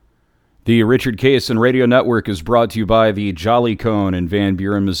The Richard Cason Radio Network is brought to you by the Jolly Cone in Van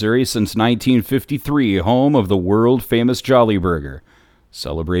Buren, Missouri since 1953, home of the world-famous Jolly Burger.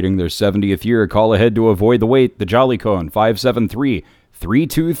 Celebrating their 70th year, call ahead to avoid the wait. The Jolly Cone,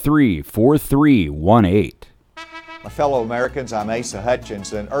 573-323-4318. My fellow Americans, I'm Asa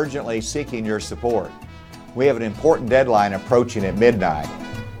Hutchinson, urgently seeking your support. We have an important deadline approaching at midnight,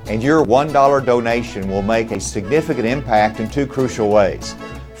 and your $1 donation will make a significant impact in two crucial ways.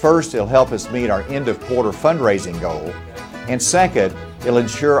 First, it'll help us meet our end-of-quarter fundraising goal, and second, it'll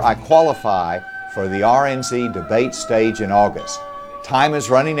ensure I qualify for the RNC debate stage in August. Time is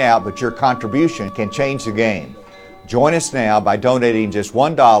running out, but your contribution can change the game. Join us now by donating just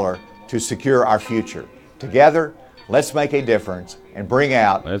 $1 to secure our future. Together, let's make a difference and bring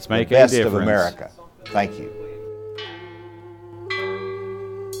out the best of America. Thank you.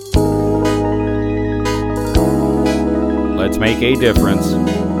 Let's make a difference.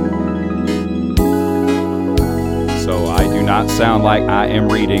 So I do not sound like I am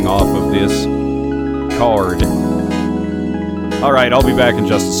reading off of this card. All right, I'll be back in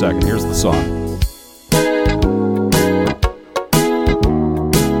just a second. Here's the song.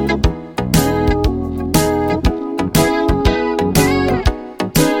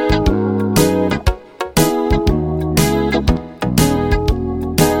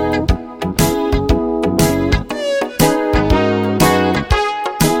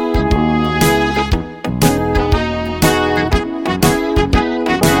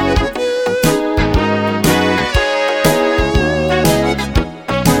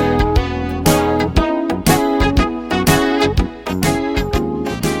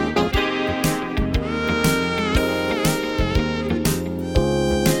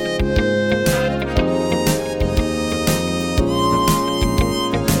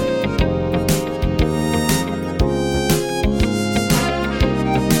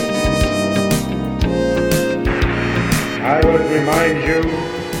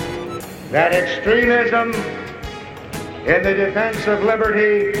 Extremism in the defense of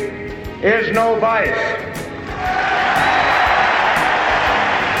liberty is no vice.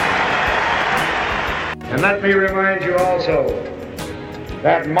 And let me remind you also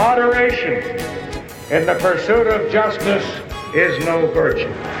that moderation in the pursuit of justice is no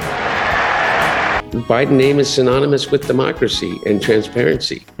virtue. Biden's name is synonymous with democracy and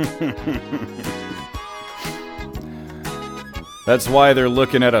transparency. That's why they're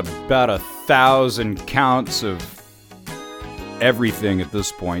looking at about 1,000 counts of everything at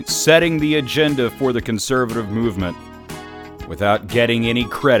this point, setting the agenda for the conservative movement without getting any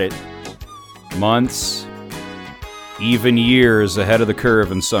credit, months, even years ahead of the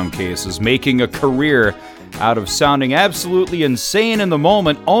curve in some cases, making a career out of sounding absolutely insane in the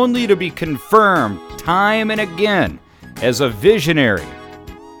moment, only to be confirmed time and again as a visionary.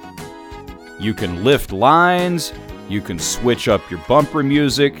 You can lift lines, you can switch up your bumper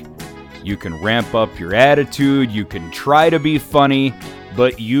music, you can ramp up your attitude, you can try to be funny,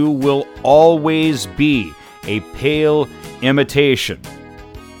 but you will always be a pale imitation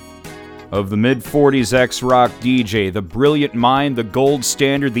of the mid-40s ex-rock DJ, the brilliant mind, the gold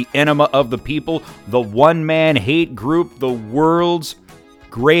standard, the enema of the people, the one-man hate group, the world's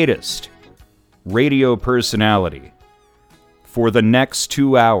greatest radio personality. For the next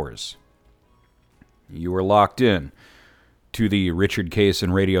 2 hours, you are locked in to the Richard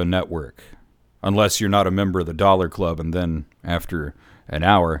Cason Radio Network, unless you're not a member of the Dollar Club, and then after an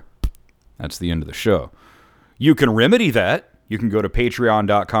hour, that's the end of the show. You can remedy that. You can go to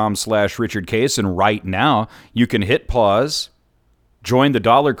patreon.com/Richard Cason right now. You can hit pause, join the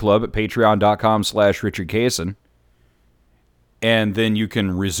Dollar Club at patreon.com/Richard Cason, and then you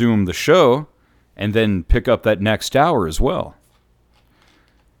can resume the show and then pick up that next hour as well.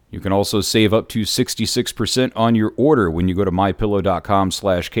 You can also save up to 66% on your order when you go to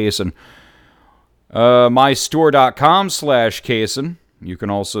mypillow.com/Cason. Mystore.com/Cason. You can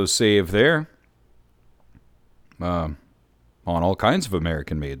also save there on all kinds of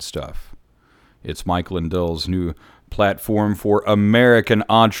American-made stuff. It's Mike Lindell's new platform for American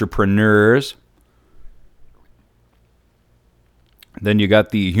entrepreneurs. Then you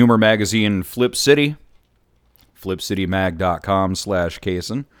got the humor magazine Flip City,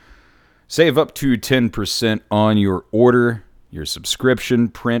 flipcitymag.com/Cason. Save up to 10% on your order, your subscription,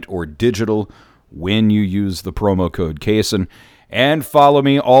 print or digital, when you use the promo code Cason. And follow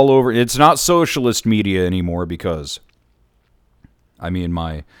me all over. It's not socialist media anymore because,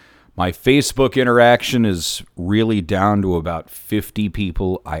 my Facebook interaction is really down to about 50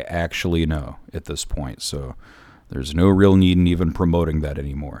 people I actually know at this point. So there's no real need in even promoting that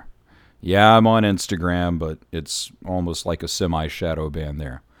anymore. Yeah, I'm on Instagram, but it's almost like a semi-shadow ban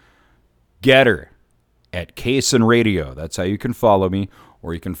there. Getter at Cason Radio. That's how you can follow me.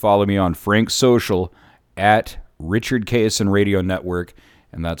 Or you can follow me on Frank's Social at Richard Cason Radio Network.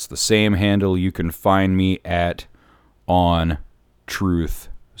 And that's the same handle you can find me at on Truth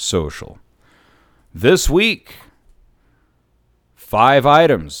Social. This week, 5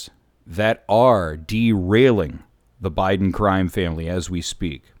 items that are derailing the Biden crime family as we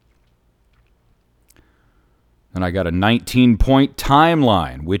speak. And I got a 19-point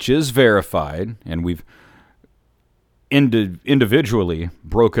timeline, which is verified, and we've individually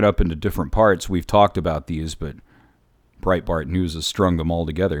broken up into different parts. We've talked about these, but Breitbart News has strung them all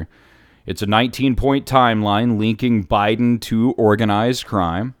together. It's a 19-point timeline linking Biden to organized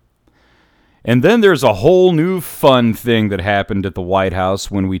crime. And then there's a whole new fun thing that happened at the White House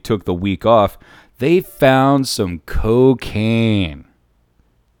when we took the week off. They found some cocaine.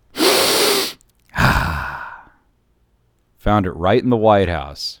 Found it right in the White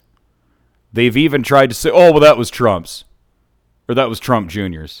House. They've even tried to say, oh, well, that was Trump's. Or that was Trump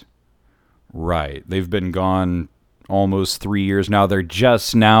Jr.'s. Right. They've been gone almost 3 years now. They're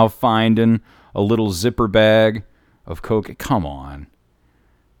just now finding a little zipper bag of cocaine. Come on.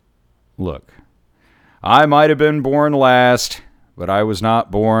 Look, I might have been born last, but I was not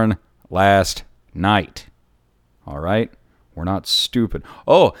born last night. All right? We're not stupid.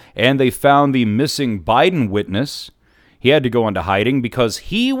 Oh, and they found the missing Biden witness. He had to go into hiding because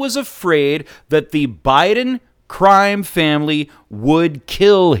he was afraid that the Biden crime family would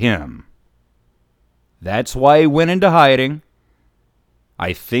kill him. That's why he went into hiding.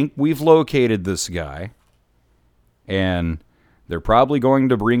 I think we've located this guy. And they're probably going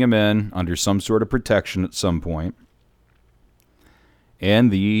to bring him in under some sort of protection at some point.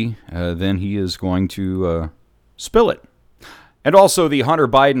 And then he is going to spill it. And also the Hunter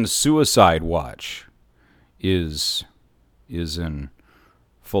Biden suicide watch is in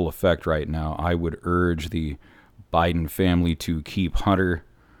full effect right now. I would urge the Biden family to keep Hunter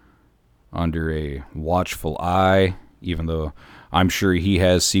under a watchful eye, even though I'm sure he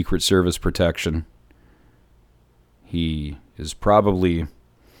has Secret Service protection. He is probably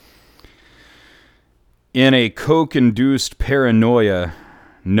in a coke-induced paranoia,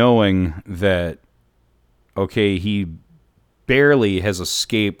 knowing that, okay, he barely has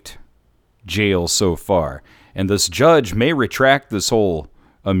escaped jail so far. And this judge may retract this whole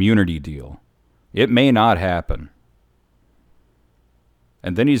immunity deal. It may not happen.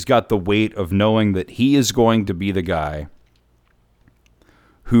 And then he's got the weight of knowing that he is going to be the guy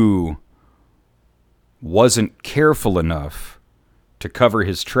who wasn't careful enough to cover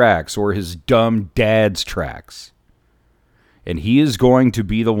his tracks or his dumb dad's tracks. And he is going to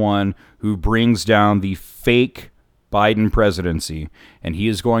be the one who brings down the fake Biden presidency, and he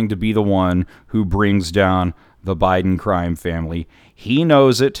is going to be the one who brings down the Biden crime family. He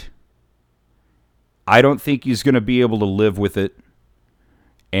knows it. I don't think he's going to be able to live with it,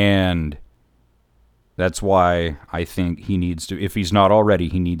 and that's why I think he needs to, if he's not already,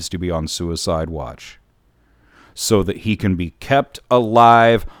 he needs to be on suicide watch so that he can be kept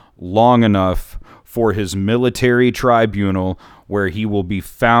alive long enough for his military tribunal where he will be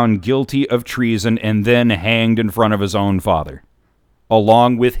found guilty of treason and then hanged in front of his own father,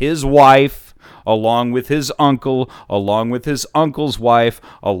 along with his wife, along with his uncle, along with his uncle's wife,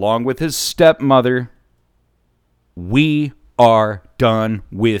 along with his stepmother. We are done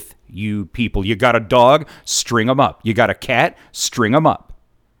with you people. You got a dog? String them up. You got a cat? String them up.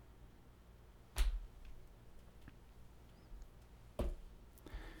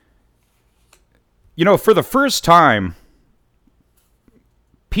 You know, for the first time,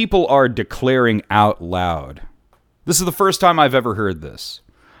 people are declaring out loud. This is the first time I've ever heard this.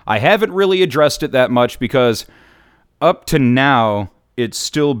 I haven't really addressed it that much because up to now, it's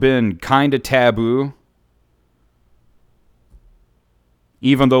still been kind of taboo.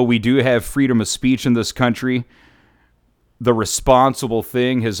 Even though we do have freedom of speech in this country, the responsible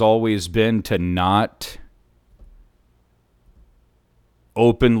thing has always been to not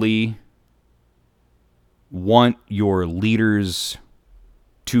openly want your leaders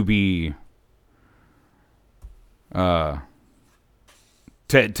to be to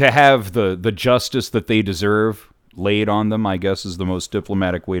have the justice that they deserve laid on them, I guess is the most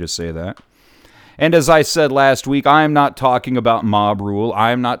diplomatic way to say that. And as I said last week, I am not talking about mob rule.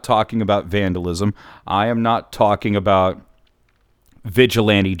 I am not talking about vandalism. I am not talking about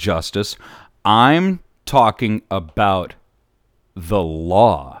vigilante justice. I'm talking about the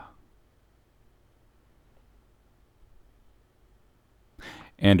law.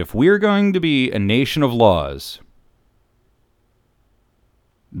 And if we're going to be a nation of laws,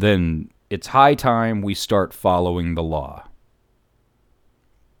 then it's high time we start following the law.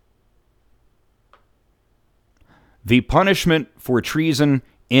 The punishment for treason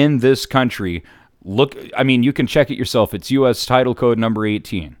in this country, you can check it yourself. It's U.S. Title Code number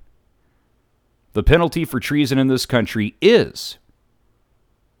 18. The penalty for treason in this country is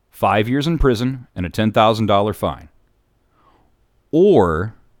 5 years in prison and a $10,000 fine.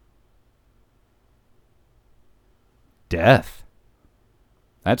 Or death.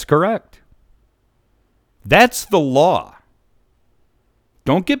 That's correct. That's the law.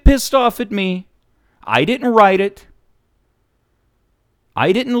 Don't get pissed off at me. I didn't write it.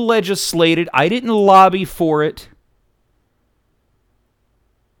 I didn't legislate it. I didn't lobby for it.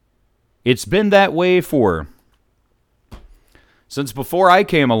 It's been that way since before I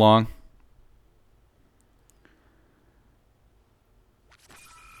came along.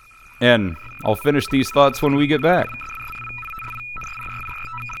 And I'll finish these thoughts when we get back.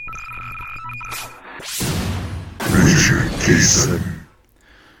 Richard Cason.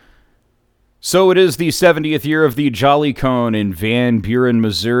 So it is the 70th year of the Jolly Cone in Van Buren,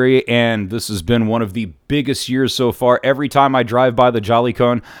 Missouri, and this has been one of the biggest years so far. Every time I drive by the Jolly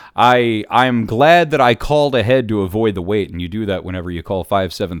Cone, I'm glad that I called ahead to avoid the wait, and you do that whenever you call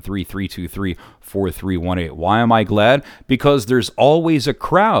 573-323-4318. Why am I glad? Because there's always a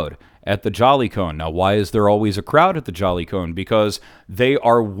crowd at the Jolly Cone. Now, why is there always a crowd at the Jolly Cone? Because they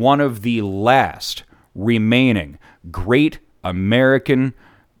are one of the last remaining great American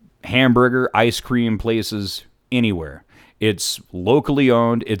hamburger, ice cream places anywhere. It's locally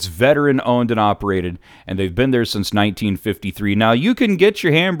owned, it's veteran owned and operated, and they've been there since 1953. Now, you can get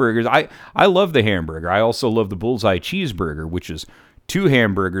your hamburgers. I love the hamburger. I also love the Bullseye Cheeseburger, which is 2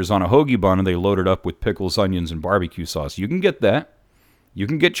 hamburgers on a hoagie bun, and they load it up with pickles, onions, and barbecue sauce. You can get that. You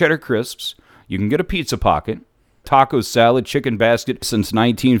can get cheddar crisps. You can get a pizza pocket. Taco salad, chicken basket since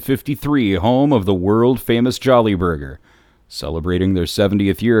 1953, home of the world-famous Jolly Burger. Celebrating their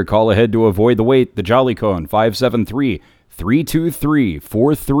 70th year, call ahead to avoid the wait. The Jolly Cone,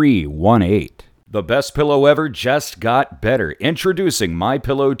 573-323-4318. The best pillow ever just got better. Introducing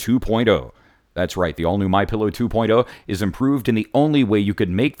MyPillow 2.0. That's right, the all-new MyPillow 2.0 is improved in the only way you could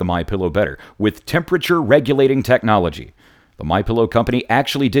make the MyPillow better, with temperature-regulating technology. The MyPillow company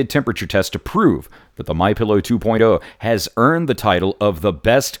actually did temperature tests to prove that the MyPillow 2.0 has earned the title of the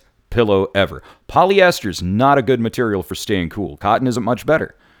best pillow ever. Polyester is not a good material for staying cool. Cotton isn't much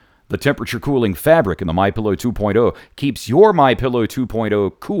better. The temperature cooling fabric in the MyPillow 2.0 keeps your MyPillow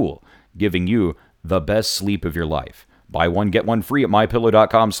 2.0 cool, giving you the best sleep of your life. Buy one, get one free at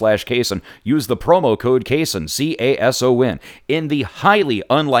mypillow.com/Cason. Use the promo code Cason, C-A-S-O-N. In the highly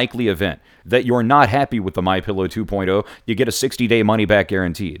unlikely event that you're not happy with the MyPillow 2.0, you get a 60-day money-back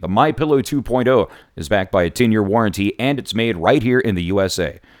guarantee. The MyPillow 2.0 is backed by a 10-year warranty, and it's made right here in the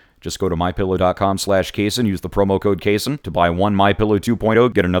USA. Just go to mypillow.com/Cason, use the promo code Cason to buy one MyPillow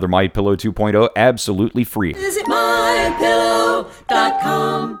 2.0, get another MyPillow 2.0 absolutely free. Visit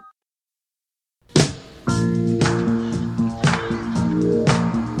mypillow.com.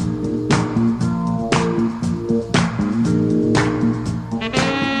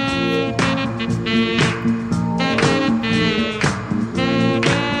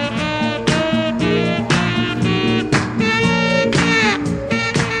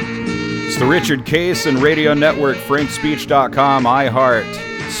 The Richard Cason Radio Network, frankspeech.com, iHeart,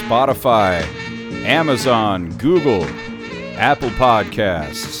 Spotify, Amazon, Google, Apple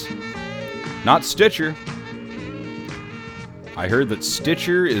Podcasts. Not Stitcher. I heard that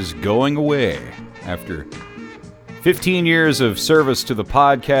Stitcher is going away after 15 years of service to the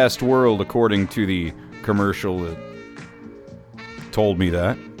podcast world, according to the commercial that told me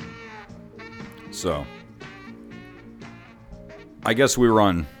that. So, I guess we were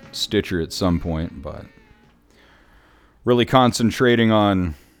on Stitcher at some point, but really concentrating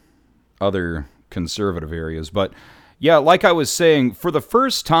on other conservative areas. But yeah, like I was saying, for the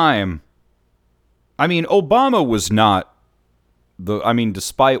first time, Obama was not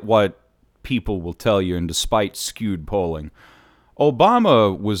despite what people will tell you and despite skewed polling,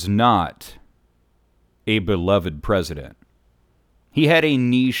 Obama was not a beloved president. He had a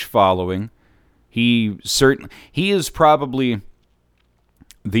niche following. He is probably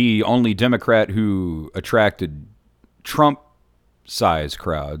the only Democrat who attracted Trump-sized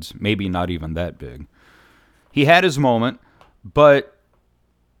crowds, maybe not even that big. He had his moment, but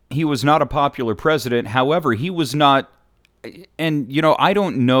he was not a popular president. However, he was not, and, I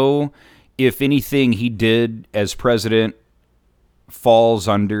don't know if anything he did as president falls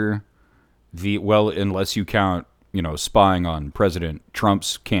under unless you count, spying on President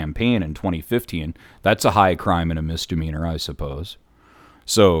Trump's campaign in 2015. That's a high crime and a misdemeanor, I suppose.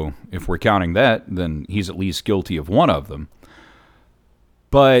 So if we're counting that, then he's at least guilty of one of them.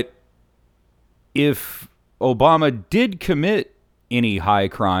 But if Obama did commit any high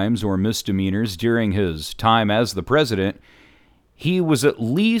crimes or misdemeanors during his time as the president, he was at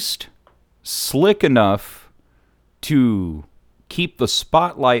least slick enough to keep the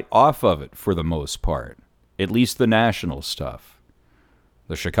spotlight off of it for the most part, at least the national stuff.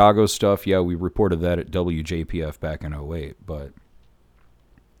 The Chicago stuff, yeah, we reported that at WJPF back in 2008, but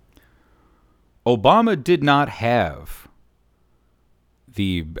Obama did not have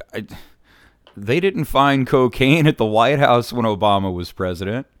they didn't find cocaine at the White House when Obama was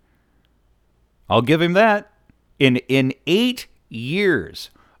president. I'll give him that. In 8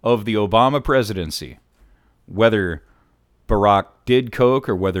 years of the Obama presidency, whether Barack did coke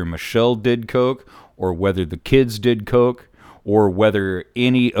or whether Michelle did coke or whether the kids did coke or whether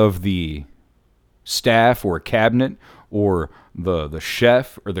any of the staff or cabinet or the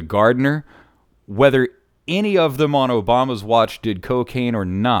chef or the gardener, whether any of them on Obama's watch did cocaine or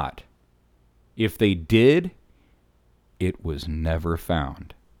not, if they did, it was never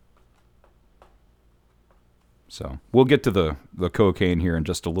found. So we'll get to the cocaine here in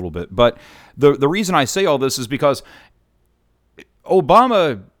just a little bit. But the reason I say all this is because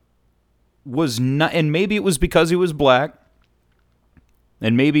Obama was not, and maybe it was because he was black,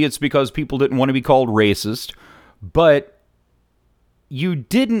 and maybe it's because people didn't want to be called racist, but you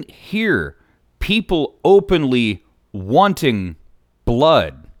didn't hear people openly wanting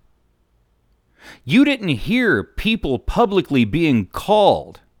blood. You didn't hear people publicly being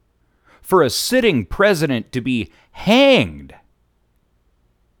called for a sitting president to be hanged.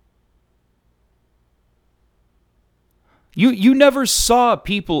 You never saw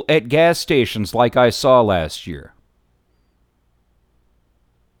people at gas stations like I saw last year.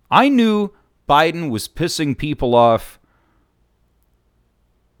 I knew Biden was pissing people off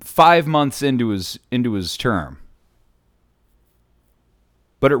 5 months into his term.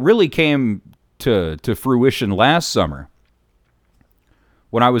 But it really came to fruition last summer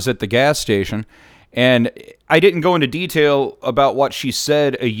when I was at the gas station, and I didn't go into detail about what she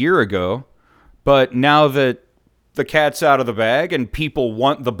said a year ago, but now that the cat's out of the bag and people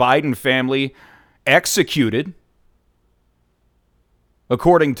want the Biden family executed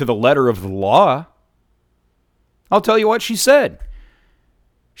according to the letter of the law, I'll tell you what she said.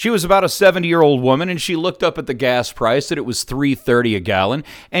 She was about a 70-year-old woman, and she looked up at the gas price, that it was $3.30 a gallon,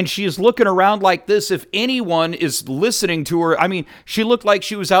 and she is looking around like this. If anyone is listening to her, I mean, she looked like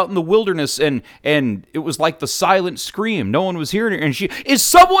she was out in the wilderness, and it was like the silent scream. No one was hearing her, and is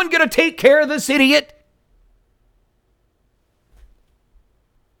someone going to take care of this idiot?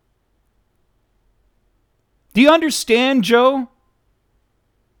 Do you understand, Joe?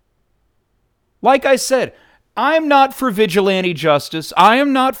 Like I said, I'm not for vigilante justice. I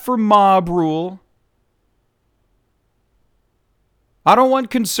am not for mob rule. I don't want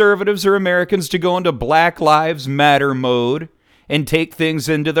conservatives or Americans to go into Black Lives Matter mode and take things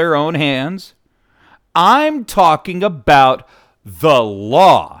into their own hands. I'm talking about the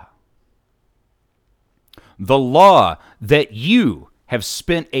law. The law that you have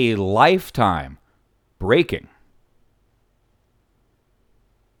spent a lifetime breaking.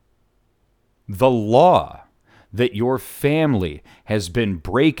 The law that your family has been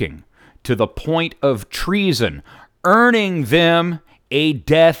breaking to the point of treason, earning them a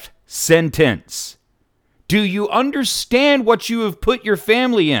death sentence. Do you understand what you have put your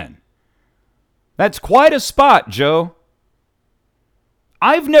family in? That's quite a spot, Joe.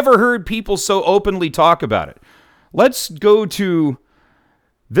 I've never heard people so openly talk about it. Let's go to,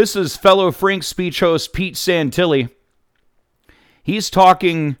 this is fellow Frank speech host Pete Santilli. He's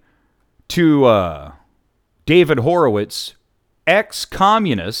talking to David Horowitz,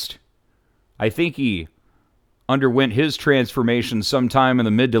 ex-communist. I think he underwent his transformation sometime in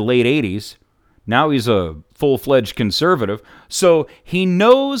the mid to late 80s. Now he's a full-fledged conservative. So he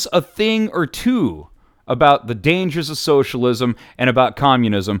knows a thing or two about the dangers of socialism and about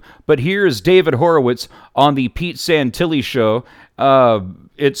communism. But here is David Horowitz on the Pete Santilli show.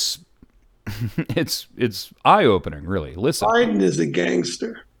 It's eye-opening, really. Listen. Biden is a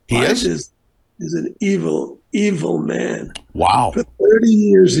gangster. Biden is an evil, evil man. Wow. For 30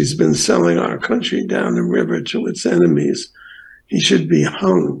 years, he's been selling our country down the river to its enemies. He should be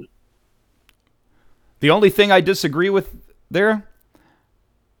hung. The only thing I disagree with there,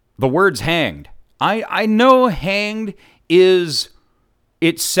 the words hanged. I know hanged is,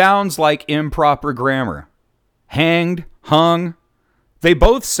 it sounds like improper grammar. Hanged, hung, they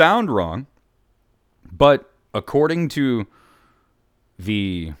both sound wrong. But according to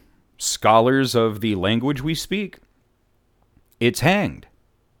the scholars of the language we speak, it's hanged.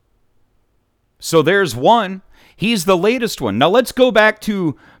 So there's one. He's the latest one. Now let's go back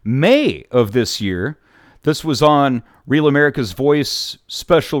to May of this year. This was on Real America's Voice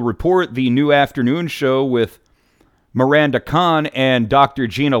special report, the new afternoon show with Miranda Kahn and Dr.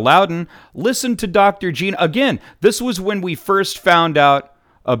 Gina Loudon. Listen to Dr. Gina. Again, this was when we first found out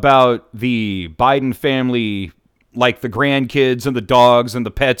about the Biden family, like the grandkids and the dogs and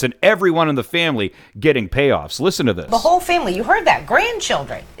the pets and everyone in the family getting payoffs. Listen to this. The whole family, you heard that,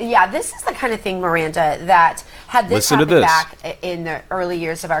 grandchildren. Yeah, this is the kind of thing, Miranda, that had this happened back in the early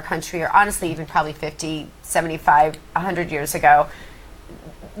years of our country, or honestly even probably 50, 75, 100 years ago,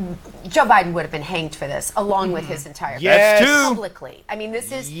 Joe Biden would have been hanged for this, along with his entire family. Publicly. I mean,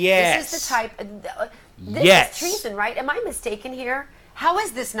 this is the type. This is treason, right? Am I mistaken here? How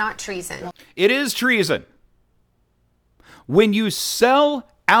is this not treason? It is treason. When you sell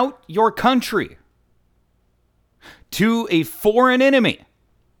out your country to a foreign enemy,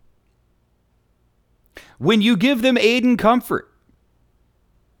 when you give them aid and comfort,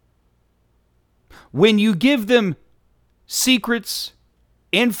 when you give them secrets,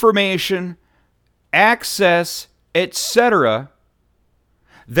 information, access, etc.,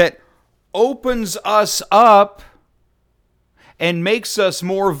 that opens us up and makes us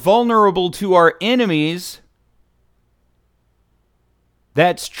more vulnerable to our enemies,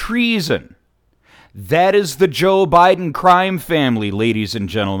 that's treason. That is the Joe Biden crime family, ladies and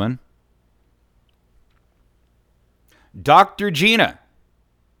gentlemen. Dr. Gina,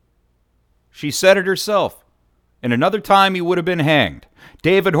 she said it herself. And another time he would have been hanged.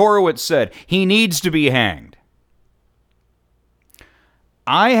 David Horowitz said he needs to be hanged.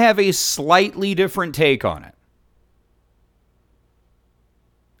 I have a slightly different take on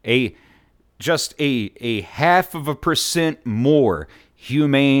it. Just a 0.5% more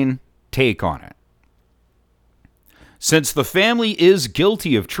humane take on it. Since the family is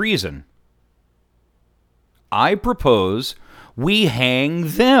guilty of treason, I propose we hang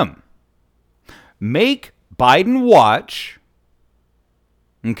them. Make Biden watch,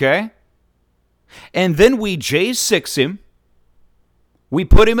 okay? And then we J6 him. We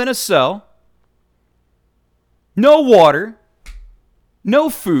put him in a cell. No water. No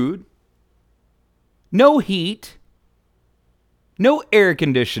food. No heat. No air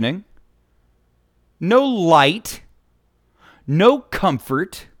conditioning. No light. No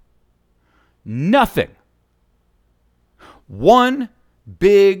comfort. Nothing. One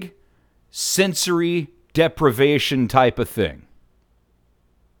big sensory deprivation type of thing.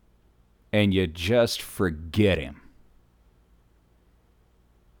 And you just forget him.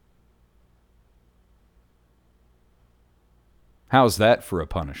 How's that for a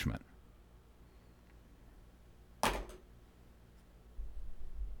punishment?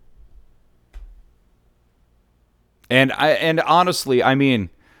 And honestly, I mean,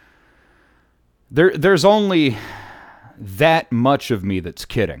 there's only that much of me that's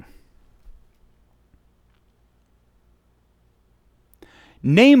kidding.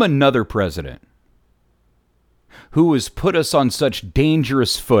 Name another president who has put us on such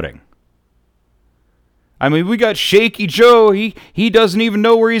dangerous footing. I mean, we got Shaky Joe. He doesn't even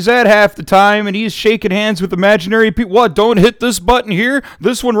know where he's at half the time, and he's shaking hands with imaginary people. What, don't hit this button here?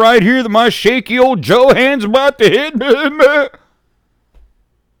 This one right here that my shaky old Joe hand's about to hit?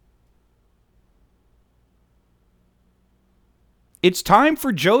 It's time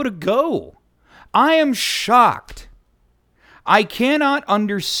for Joe to go. I am shocked. I cannot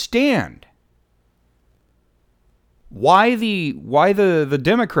understand why the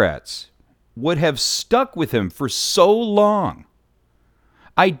Democrats would have stuck with him for so long.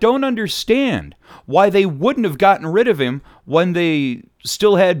 I don't understand why they wouldn't have gotten rid of him when they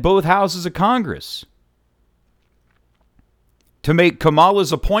still had both houses of Congress to make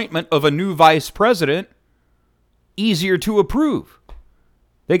Kamala's appointment of a new vice president easier to approve.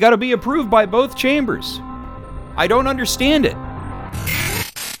 They got to be approved by both chambers. I don't understand it.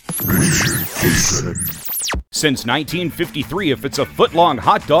 Major Cason. Since 1953, if it's a foot-long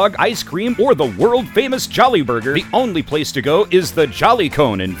hot dog, ice cream, or the world-famous Jolly Burger, the only place to go is the Jolly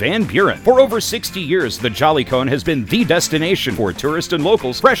Cone in Van Buren. For over 60 years, the Jolly Cone has been the destination for tourists and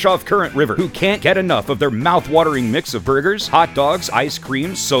locals fresh off Current River who can't get enough of their mouth-watering mix of burgers, hot dogs, ice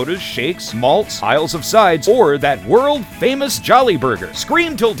cream, sodas, shakes, malts, aisles of sides, or that world-famous Jolly Burger.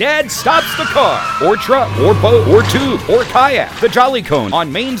 Scream till Dad stops the car, or truck, or boat, or tube, or kayak. The Jolly Cone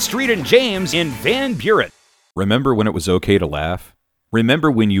on Main Street and James in Van Buren. Remember when it was okay to laugh?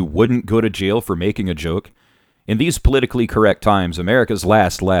 Remember when you wouldn't go to jail for making a joke? In these politically correct times, America's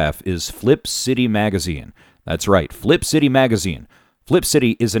last laugh is Flip City Magazine. That's right, Flip City Magazine. Flip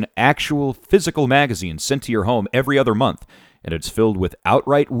City is an actual physical magazine sent to your home every other month, and it's filled with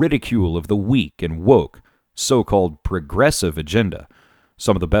outright ridicule of the weak and woke, so-called progressive agenda.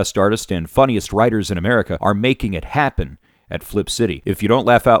 Some of the best artists and funniest writers in America are making it happen at Flip City. If you don't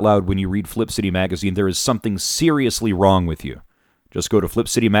laugh out loud when you read Flip City magazine, there is something seriously wrong with you. Just go to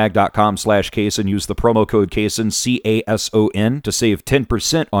flipcitymag.com/Cason, use the promo code Cason, CASON, to save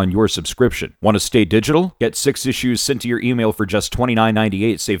 10% on your subscription. Want to stay digital? Get 6 issues sent to your email for just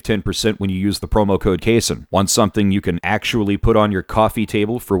 $29.98. Save 10% when you use the promo code Cason. Want something you can actually put on your coffee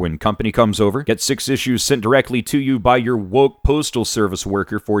table for when company comes over? Get 6 issues sent directly to you by your woke postal service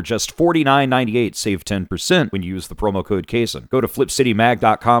worker for just $49.98. Save 10% when you use the promo code Cason. Go to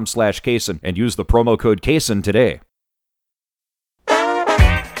flipcitymag.com/Cason and use the promo code Cason today.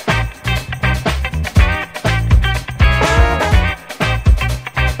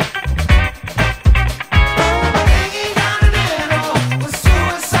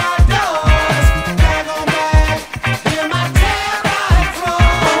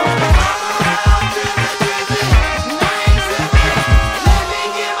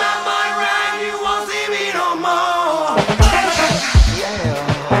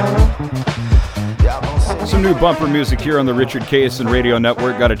 New bumper music here on the Richard Cason Radio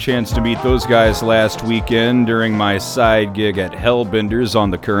Network. Got a chance to meet those guys last weekend during my side gig at Hellbenders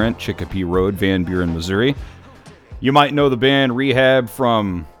on the Current, Chicopee Road, Van Buren, Missouri. You might know the band Rehab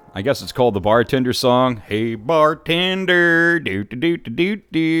from, I guess it's called the Bartender song. Hey bartender,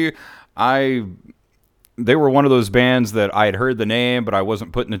 do-do-do-do-do-do. They were one of those bands that I had heard the name, but I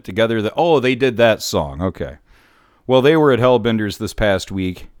wasn't putting it together that, oh, they did that song. Okay. Well, they were at Hellbenders this past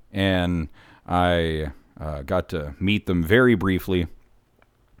week, and I got to meet them very briefly.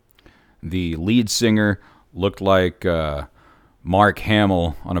 The lead singer looked like Mark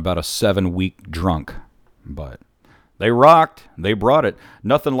Hamill on about a 7-week drunk. But they rocked. They brought it.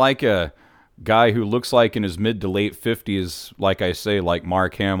 Nothing like a guy who looks like in his mid to late 50s, like I say, like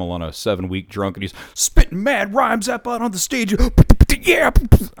Mark Hamill on a 7-week drunk, and he's spitting mad rhymes up out on the stage. Yeah.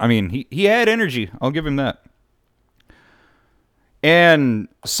 I mean, he had energy. I'll give him that. And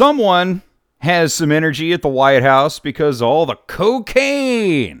someone has some energy at the White House because all the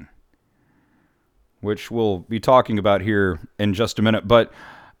cocaine, which we'll be talking about here in just a minute. But,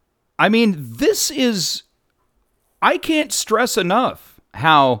 I mean, this is, I can't stress enough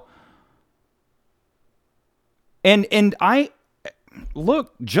how, and I,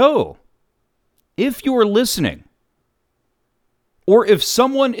 look, Joe, if you're listening, or if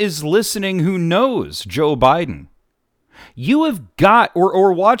someone is listening who knows Joe Biden, you have got,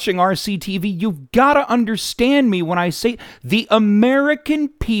 or watching RCTV, you've got to understand me when I say the American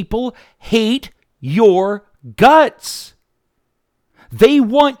people hate your guts. They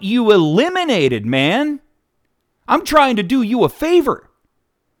want you eliminated, man. I'm trying to do you a favor.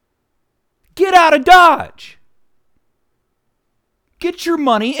 Get out of Dodge. Get your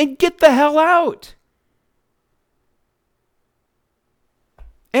money and get the hell out.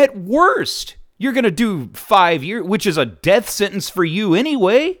 At worst, you're going to do 5 years, which is a death sentence for you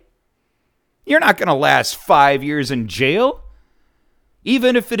anyway. You're not going to last 5 years in jail.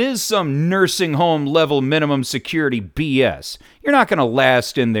 Even if it is some nursing home level minimum security BS, you're not going to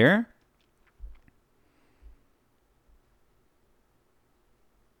last in there.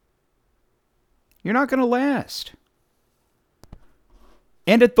 You're not going to last.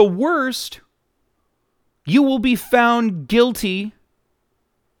 And at the worst, you will be found guilty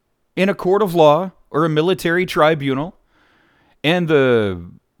in a court of law or a military tribunal, and the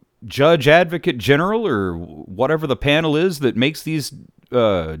judge advocate general or whatever the panel is that makes these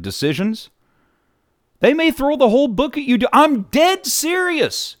decisions, they may throw the whole book at you. I'm dead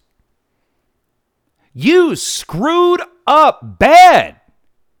serious. You screwed up bad.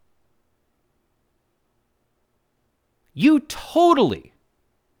 You totally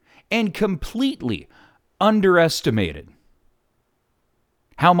and completely underestimated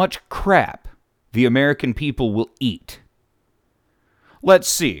how much crap the American people will eat. Let's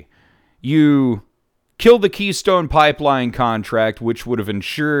see. You killed the Keystone Pipeline contract, which would have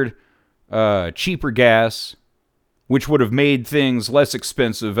ensured cheaper gas, which would have made things less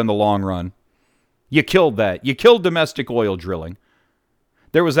expensive in the long run. You killed that. You killed domestic oil drilling.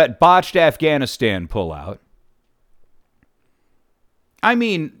 There was that botched Afghanistan pullout. I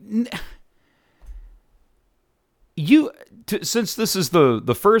mean, since this is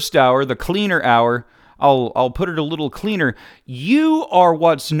the first hour, the cleaner hour, I'll put it a little cleaner. You are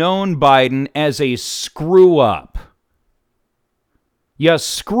what's known, Biden, as a screw up. You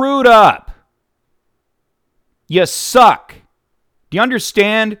screwed up. You suck. Do you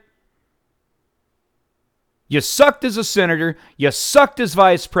understand? You sucked as a senator, you sucked as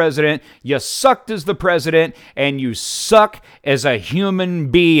vice president, you sucked as the president, and you suck as a human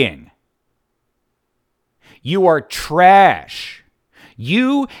being. You are trash.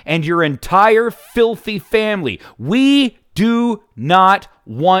 You and your entire filthy family. We do not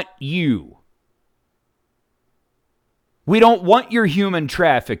want you. We don't want your human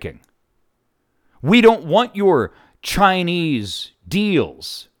trafficking. We don't want your Chinese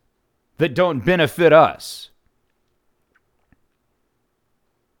deals that don't benefit us.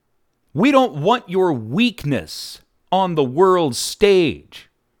 We don't want your weakness on the world stage.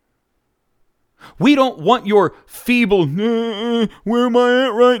 We don't want your feeble, where am I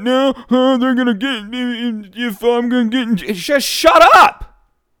at right now? They're going to get me if I'm going to get... Just shut up!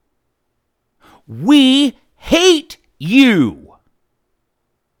 We hate you.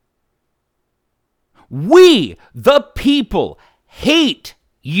 We, the people, hate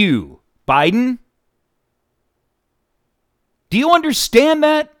you, Biden. Do you understand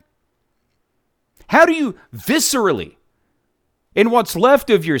that? How do you viscerally, in what's left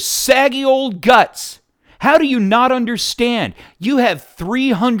of your saggy old guts, how do you not understand? You have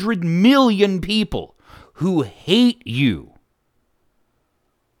 300 million people who hate you.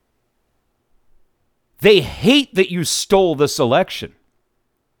 They hate that you stole this election.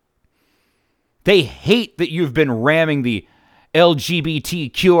 They hate that you've been ramming the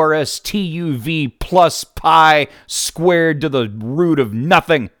LGBTQRSTUV plus pi squared to the root of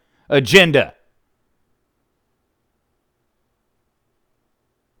nothing agenda.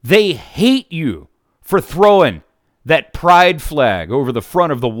 They hate you for throwing that pride flag over the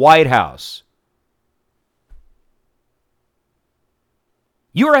front of the White House.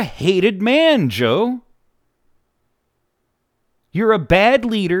 You're a hated man, Joe. You're a bad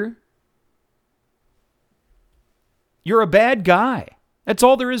leader. You're a bad guy. That's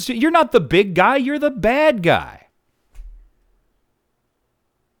all there is to it. You're not the big guy. You're the bad guy.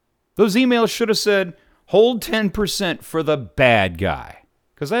 Those emails should have said, hold 10% for the bad guy.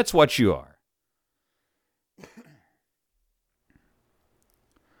 Because that's what you are.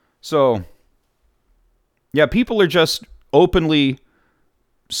 So, yeah, people are just openly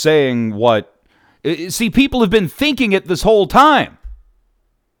saying what... See, people have been thinking it this whole time.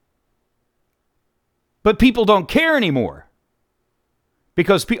 But people don't care anymore.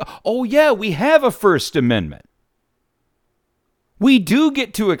 Because people... Oh, yeah, we have a First Amendment. We do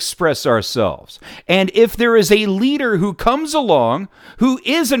get to express ourselves. And if there is a leader who comes along who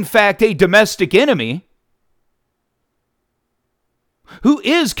is, in fact, a domestic enemy, who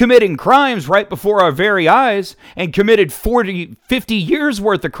is committing crimes right before our very eyes and committed 40, 50 years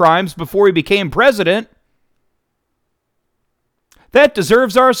worth of crimes before he became president, that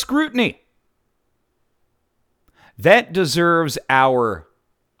deserves our scrutiny. That deserves our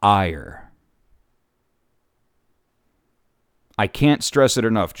ire. I can't stress it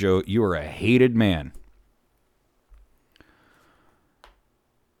enough, Joe. You are a hated man.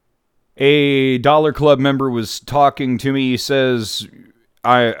 A Dollar Club member was talking to me. He says,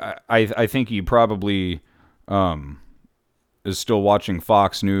 I think he probably is still watching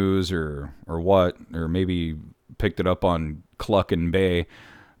Fox News or what, or maybe picked it up on Cluck and Bay.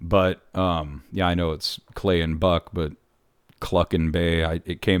 But yeah, I know it's Clay and Buck, but Cluck and Bay,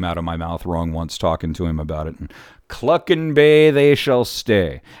 it came out of my mouth wrong once talking to him about it. And Cluck and Bay, they shall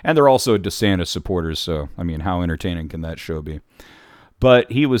stay. And they're also DeSantis supporters, so, I mean, how entertaining can that show be?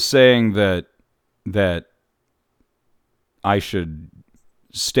 But he was saying that I should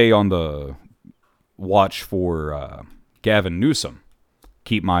stay on the watch for Gavin Newsom,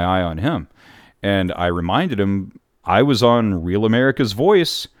 keep my eye on him. And I reminded him I was on Real America's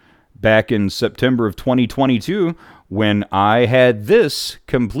Voice back in September of 2022 when I had this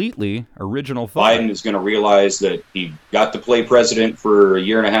completely original thought. Biden is going to realize that he got to play president for a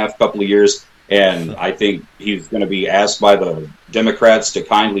year and a half, couple of years, and I think he's going to be asked by the Democrats to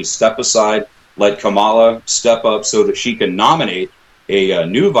kindly step aside, let Kamala step up so that she can nominate a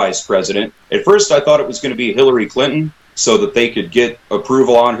new vice president. At first, I thought it was going to be Hillary Clinton so that they could get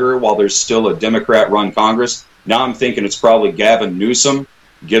approval on her while there's still a Democrat-run Congress. Now I'm thinking it's probably Gavin Newsom,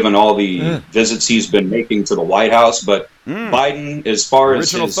 given all the visits he's been making to the White House. But Biden, as far as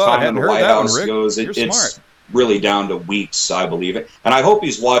his time in the White House goes, it's really down to weeks, I believe it. And I hope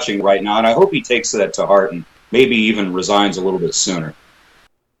he's watching right now, and I hope he takes that to heart and maybe even resigns a little bit sooner.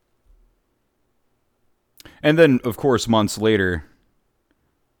 And then, of course, months later,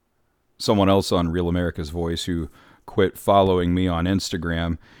 someone else on Real America's Voice who quit following me on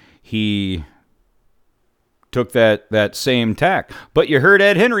Instagram, he took that same tack. But you heard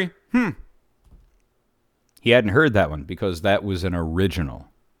Ed Henry. He hadn't heard that one because that was an original.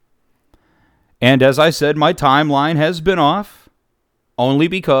 And as I said, my timeline has been off only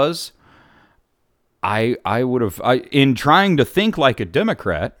because I in trying to think like a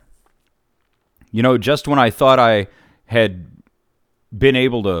Democrat, you know, just when I thought I had been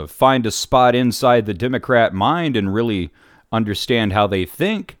able to find a spot inside the Democrat mind and really understand how they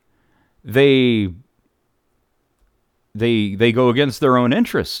think, they go against their own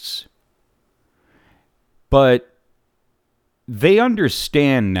interests. But they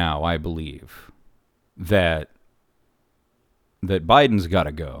understand now, I believe, that Biden's got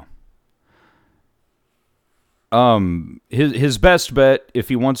to go. His best bet, if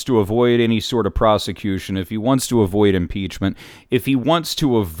he wants to avoid any sort of prosecution, if he wants to avoid impeachment, if he wants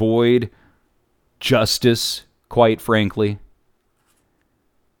to avoid justice, quite frankly,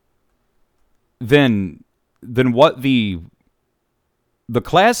 then what the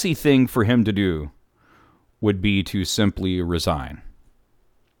classy thing for him to do would be to simply resign.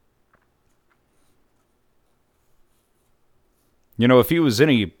 You know, if he was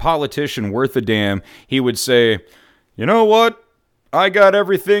any politician worth a damn, he would say, you know what? I got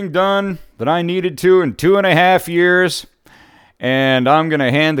everything done that I needed to in 2.5 years, and I'm going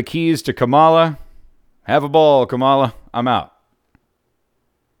to hand the keys to Kamala. Have a ball, Kamala. I'm out.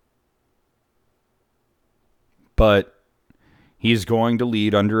 But he's going to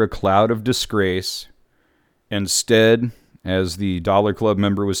lead under a cloud of disgrace. Instead, as the Dollar Club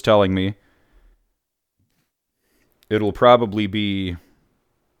member was telling me, it'll probably be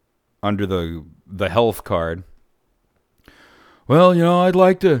under the health card. Well, you know, I'd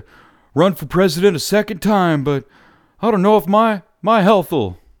like to run for president a second time, but I don't know if my health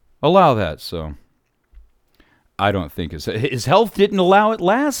will allow that. So I don't think his health didn't allow it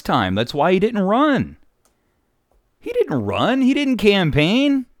last time. That's why he didn't run. He didn't run. He didn't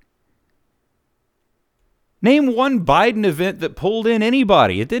campaign. Name one Biden event that pulled in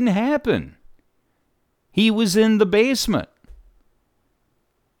anybody. It didn't happen. He was in the basement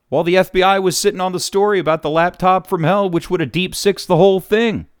while the FBI was sitting on the story about the laptop from hell, which would have deep sixed the whole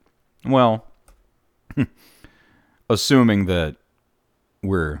thing. Well, assuming that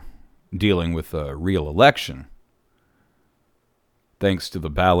we're dealing with a real election, thanks to the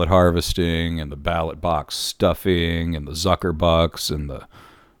ballot harvesting and the ballot box stuffing and the Zuckerbucks and the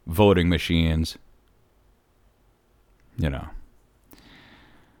voting machines, you know.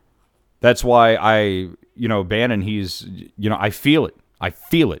 That's why Bannon, I feel it. I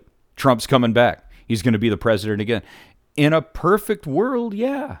feel it. Trump's coming back. He's going to be the president again. In a perfect world,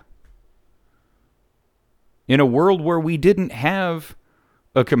 yeah. In a world where we didn't have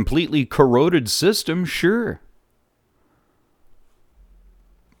a completely corroded system, sure.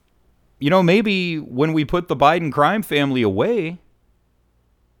 You know, maybe when we put the Biden crime family away,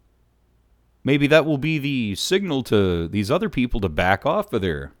 maybe that will be the signal to these other people to back off of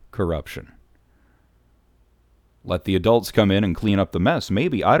their corruption. Let the adults come in and clean up the mess.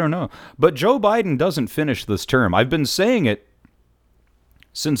 Maybe, I don't know. But Joe Biden doesn't finish this term. I've been saying it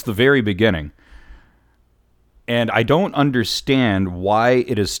since the very beginning. And I don't understand why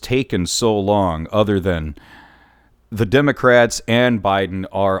it has taken so long, other than the Democrats and Biden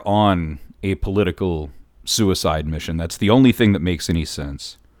are on a political suicide mission. That's the only thing that makes any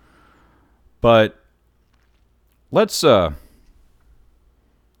sense. But let's go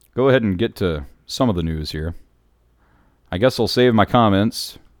ahead and get to some of the news here. I guess I'll save my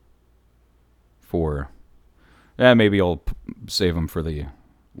comments for... maybe I'll save them for the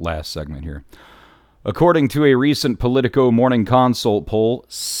last segment here. According to a recent Politico Morning Consult poll,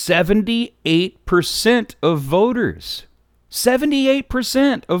 78% of voters,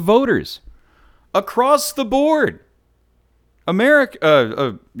 78% of voters across the board,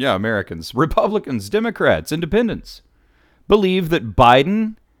 Americans, Republicans, Democrats, Independents, believe that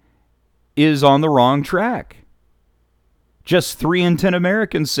Biden is on the wrong track. Just 3 in 10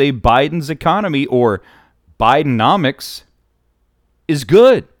 Americans say Biden's economy, or Bidenomics, is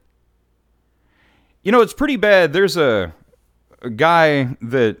good. You know, it's pretty bad. There's a guy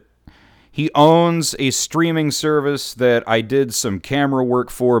that he owns a streaming service that I did some camera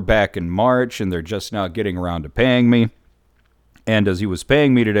work for back in March, and they're just now getting around to paying me. And as he was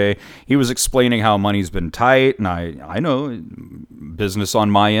paying me today, he was explaining how money's been tight, and I know business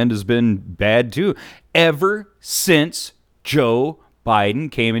on my end has been bad too, ever since Joe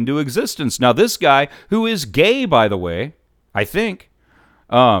Biden came into existence. Now, this guy, who is gay, by the way, I think,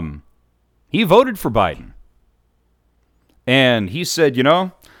 he voted for Biden. And he said, you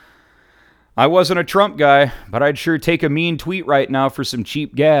know, I wasn't a Trump guy, but I'd sure take a mean tweet right now for some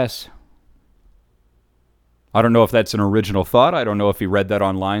cheap gas. I don't know if that's an original thought. I don't know if he read that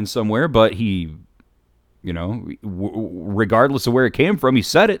online somewhere, but he, you know, regardless of where it came from, he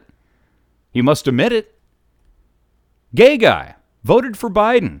said it. He must admit it. Gay guy, voted for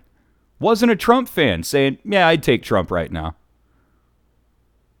Biden, wasn't a Trump fan, saying, yeah, I'd take Trump right now.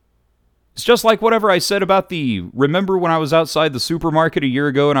 It's just like whatever I said about remember when I was outside the supermarket a year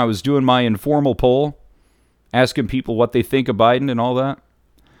ago and I was doing my informal poll, asking people what they think of Biden and all that?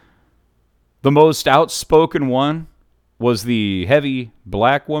 The most outspoken one was the heavy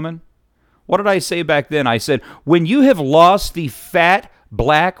black woman. What did I say back then? I said, when you have lost the fat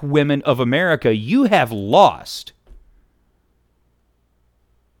black women of America, you have lost.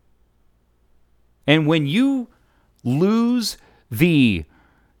 And when you lose the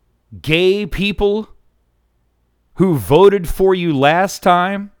gay people who voted for you last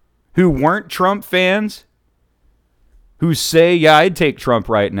time, who weren't Trump fans, who say, yeah, I'd take Trump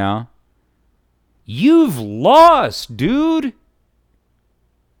right now, you've lost, dude.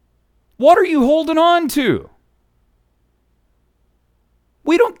 What are you holding on to?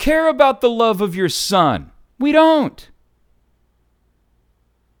 We don't care about the love of your son. We don't.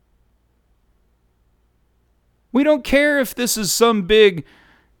 We don't care if this is some big,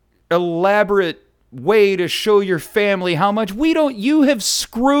 elaborate way to show your family how much. We don't. You have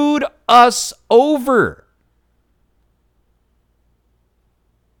screwed us over.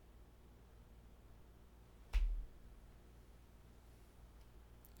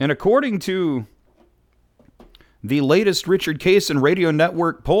 And according to the latest Richard Cason Radio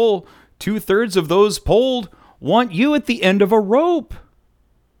Network poll, 2/3 of those polled want you at the end of a rope.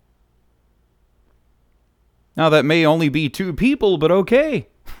 Now, that may only be 2 people, but okay.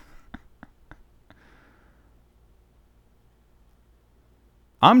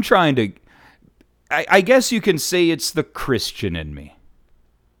 I'm trying to... I guess you can say it's the Christian in me.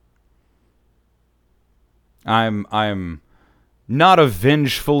 I'm not a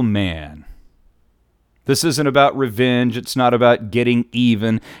vengeful man. This isn't about revenge. It's not about getting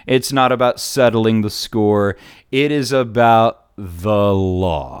even. It's not about settling the score. It is about the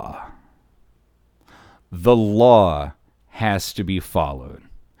law. The law has to be followed.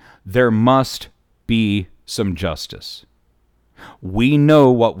 There must be some justice. We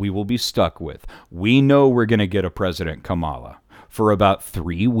know what we will be stuck with. We know we're going to get a President Kamala for about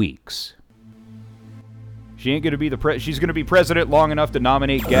 3 weeks. She ain't going to be she's going to be president long enough to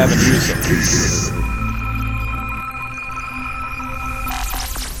nominate Gavin Newsom.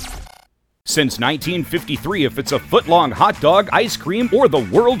 Since 1953, if it's a foot-long hot dog, ice cream, or the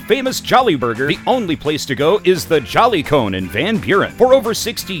world-famous Jolly Burger, the only place to go is the Jolly Cone in Van Buren. For over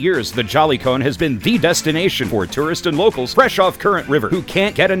 60 years, the Jolly Cone has been the destination for tourists and locals fresh off Current River who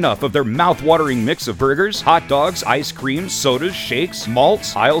can't get enough of their mouth-watering mix of burgers, hot dogs, ice cream, sodas, shakes,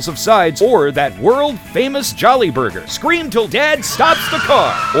 malts, aisles of sides, or that world-famous Jolly Burger. Scream till Dad stops the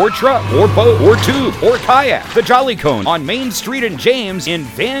car, or truck, or boat, or tube, or kayak. The Jolly Cone on Main Street in James in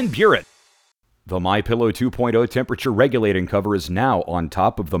Van Buren. The MyPillow 2.0 temperature regulating cover is now on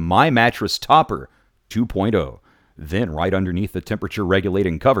top of the My Mattress Topper 2.0. Then right underneath the temperature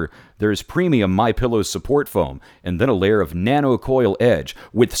regulating cover, there's premium MyPillow support foam and then a layer of nano coil edge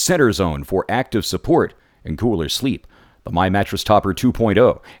with center zone for active support and cooler sleep. The My Mattress Topper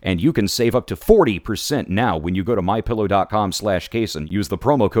 2.0, and you can save up to 40% now when you go to mypillow.com/Cason. Use the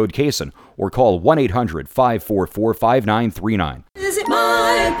promo code Cason or call 1-800-544-5939. Visit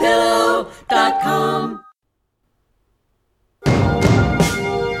mypillow.com.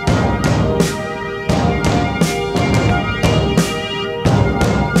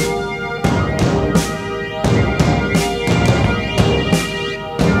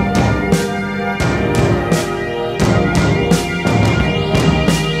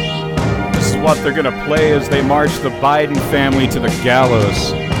 What they're going to play as they march the Biden family to the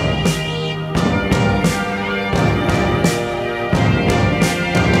gallows.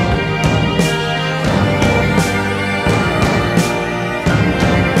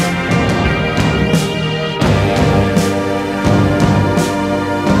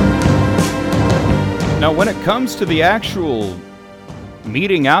 Now, when it comes to the actual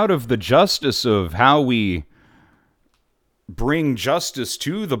meting out of the justice of how we bring justice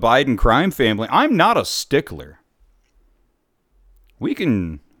to the Biden crime family, I'm not a stickler. We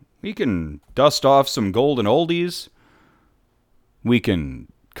can dust off some golden oldies. We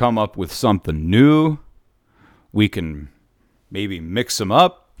can come up with something new. We can maybe mix them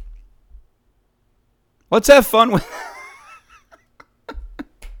up. Let's have fun with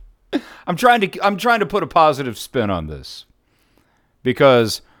I'm trying to put a positive spin on this,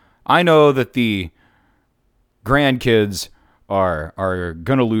 because I know that the grandkids are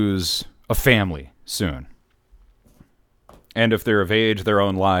gonna lose a family soon, and if they're of age, their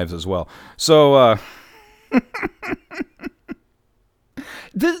own lives as well. So,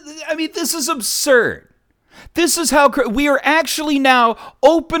 this is absurd. This is how we are actually now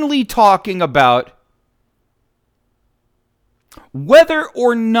openly talking about whether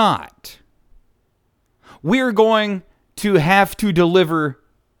or not we're going to have to deliver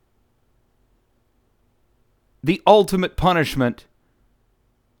the ultimate punishment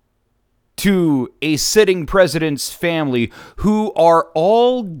to a sitting president's family who are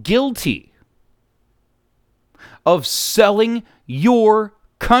all guilty of selling your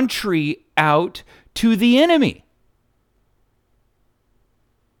country out to the enemy.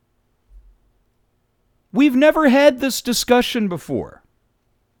 We've never had this discussion before.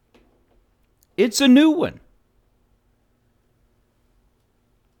 It's a new one.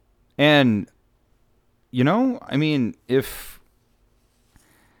 And, you know, I mean, if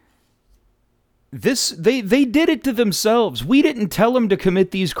this, they did it to themselves. We didn't tell them to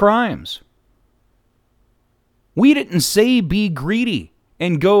commit these crimes. We didn't say be greedy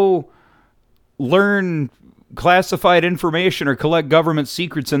and go learn classified information or collect government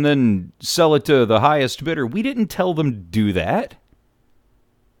secrets and then sell it to the highest bidder. We didn't tell them to do that.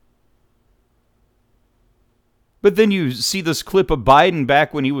 But then you see this clip of Biden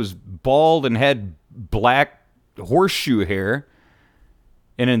back when he was bald and had black horseshoe hair.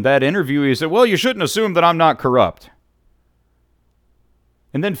 And in that interview, he said, well, you shouldn't assume that I'm not corrupt.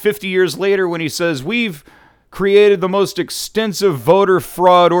 And then 50 years later, when he says, we've created the most extensive voter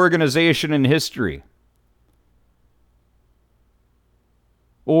fraud organization in history.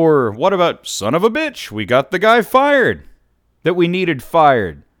 Or what about son of a bitch? We got the guy fired that we needed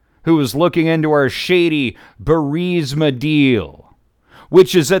fired, who was looking into our shady Burisma deal,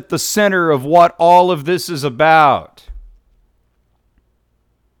 which is at the center of what all of this is about.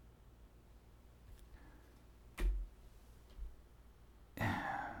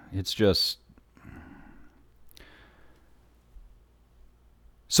 It's just...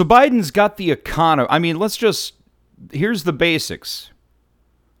 So Biden's got the economy. I mean, here's the basics.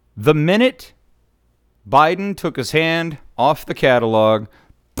 The minute Biden took his hand off the catalog,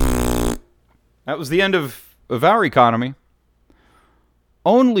 that was the end of our economy.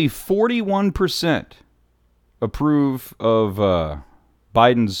 Only 41% approve of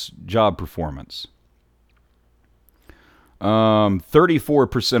Biden's job performance.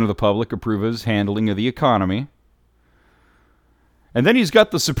 34% of the public approve of his handling of the economy. And then he's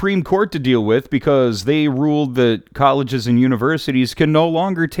got the Supreme Court to deal with because they ruled that colleges and universities can no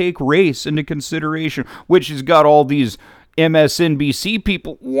longer take race into consideration, which has got all these MSNBC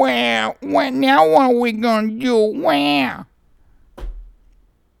people. Wow, now what are we going to do? Wow.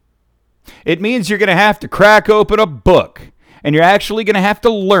 It means you're going to have to crack open a book, and you're actually going to have to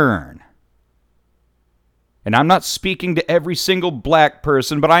learn. And I'm not speaking to every single black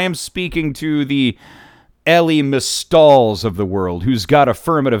person, but I am speaking to the Ellie Mistalls of the world, who's got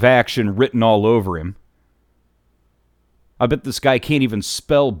affirmative action written all over him. I bet this guy can't even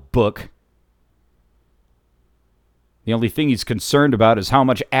spell book. The only thing he's concerned about is how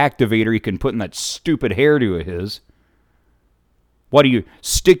much activator he can put in that stupid hairdo of his. What, do you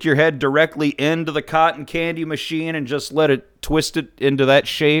stick your head directly into the cotton candy machine and just let it twist it into that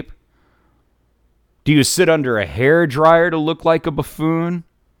shape? Do you sit under a hairdryer to look like a buffoon?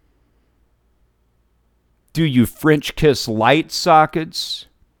 Do you French kiss light sockets?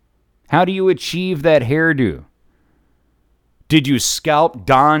 How do you achieve that hairdo? Did you scalp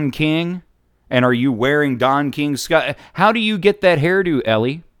Don King? And are you wearing Don King's scalp? How do you get that hairdo,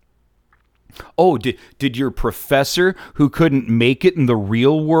 Ellie? Oh, did your professor, who couldn't make it in the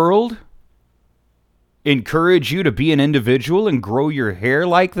real world, encourage you to be an individual and grow your hair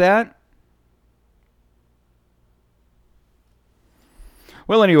like that?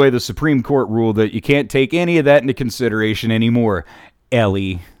 Well, anyway, the Supreme Court ruled that you can't take any of that into consideration anymore,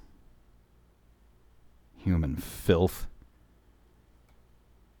 Ellie. Human filth.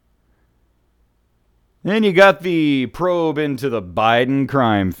 Then you got the probe into the Biden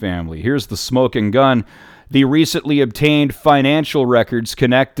crime family. Here's the smoking gun. The recently obtained financial records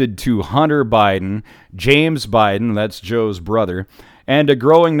connected to Hunter Biden, James Biden, that's Joe's brother, and a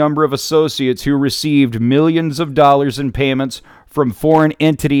growing number of associates who received millions of dollars in payments from foreign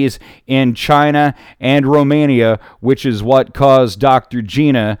entities in China and Romania, which is what caused Dr.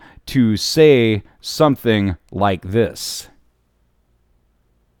 Gina to say something like this.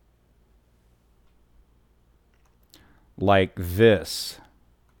 Like this.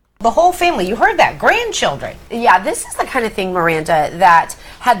 The whole family, you heard that, grandchildren. Yeah, this is the kind of thing, Miranda, that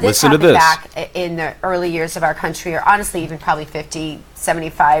had this happened back in the early years of our country, or honestly even probably 50,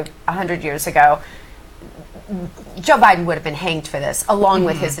 75, 100 years ago, Joe Biden would have been hanged for this, along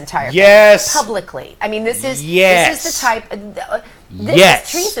with his entire family, publicly. I mean, this is the type. This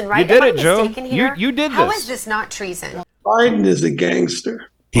is treason, right? You did it, Joe. You did this. How is this not treason? Biden is a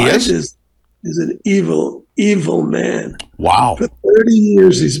gangster. He Biden is an evil evil man. Wow. For 30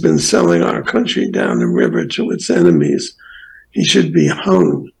 years, he's been selling our country down the river to its enemies. He should be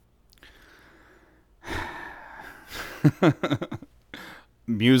hung.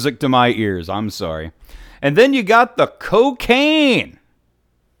 Music to my ears. I'm sorry. And then you got the cocaine.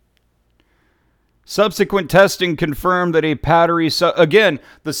 Subsequent testing confirmed that a powdery... Again,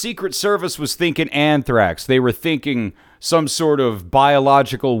 the Secret Service was thinking anthrax. They were thinking some sort of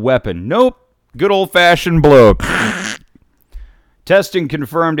biological weapon. Nope. Good old-fashioned blow. Testing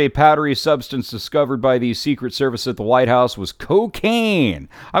confirmed a powdery substance discovered by the Secret Service at the White House was cocaine.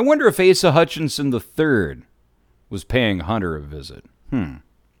 I wonder if Asa Hutchinson III was paying Hunter a visit.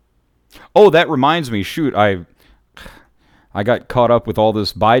 Oh, that reminds me. Shoot, I got caught up with all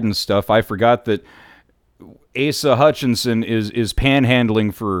this Biden stuff. I forgot that Asa Hutchinson is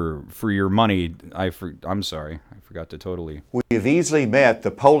panhandling for your money. I'm sorry. I forgot to totally. We've easily met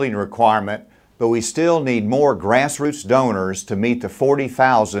the polling requirement, but we still need more grassroots donors to meet the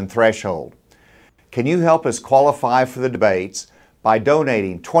 40,000 threshold. Can you help us qualify for the debates by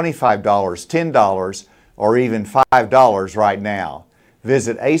donating $25, $10, or even $5 right now?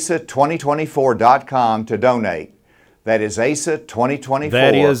 Visit asa2024.com to donate. That is ASA2024.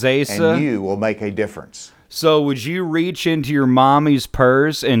 That is ASA. And you will make a difference. So would you reach into your mommy's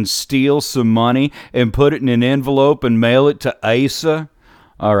purse and steal some money and put it in an envelope and mail it to ASA?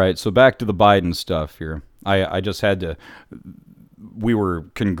 All right, so back to the Biden stuff here. I just had to... We were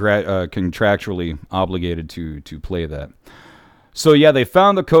contractually obligated to play that. So yeah, they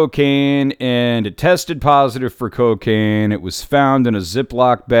found the cocaine, and it tested positive for cocaine. It was found in a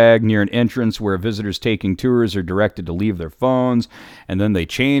Ziploc bag near an entrance where visitors taking tours are directed to leave their phones. And then they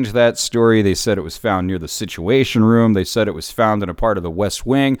changed that story. They said it was found near the Situation Room. They said it was found in a part of the West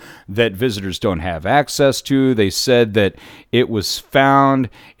Wing that visitors don't have access to. They said that it was found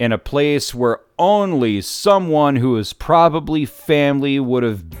in a place where only someone who is probably family would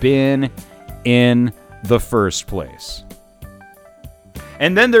have been in the first place.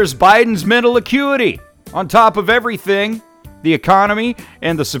 And then there's Biden's mental acuity. On top of everything, the economy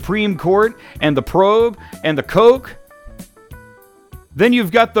and the Supreme Court and the probe and the coke. Then you've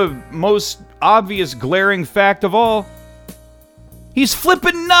got the most obvious glaring fact of all. He's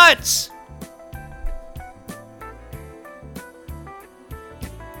flipping nuts.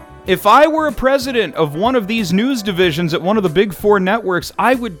 If I were a president of one of these news divisions at one of the big four networks,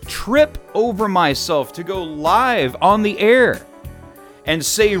 I would trip over myself to go live on the air and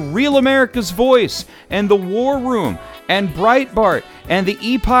say Real America's Voice and The War Room and Breitbart and the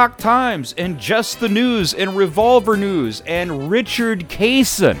Epoch Times and Just the News and Revolver News and Richard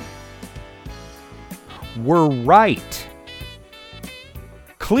Cason were right.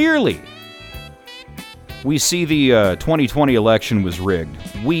 Clearly, we see the 2020 election was rigged.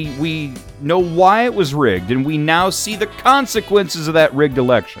 We know why it was rigged, and we now see the consequences of that rigged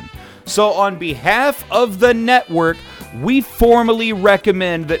election. So on behalf of the network, we formally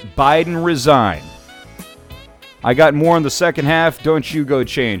recommend that Biden resign. I got more in the second half. Don't you go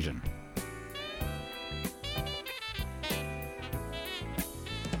changing.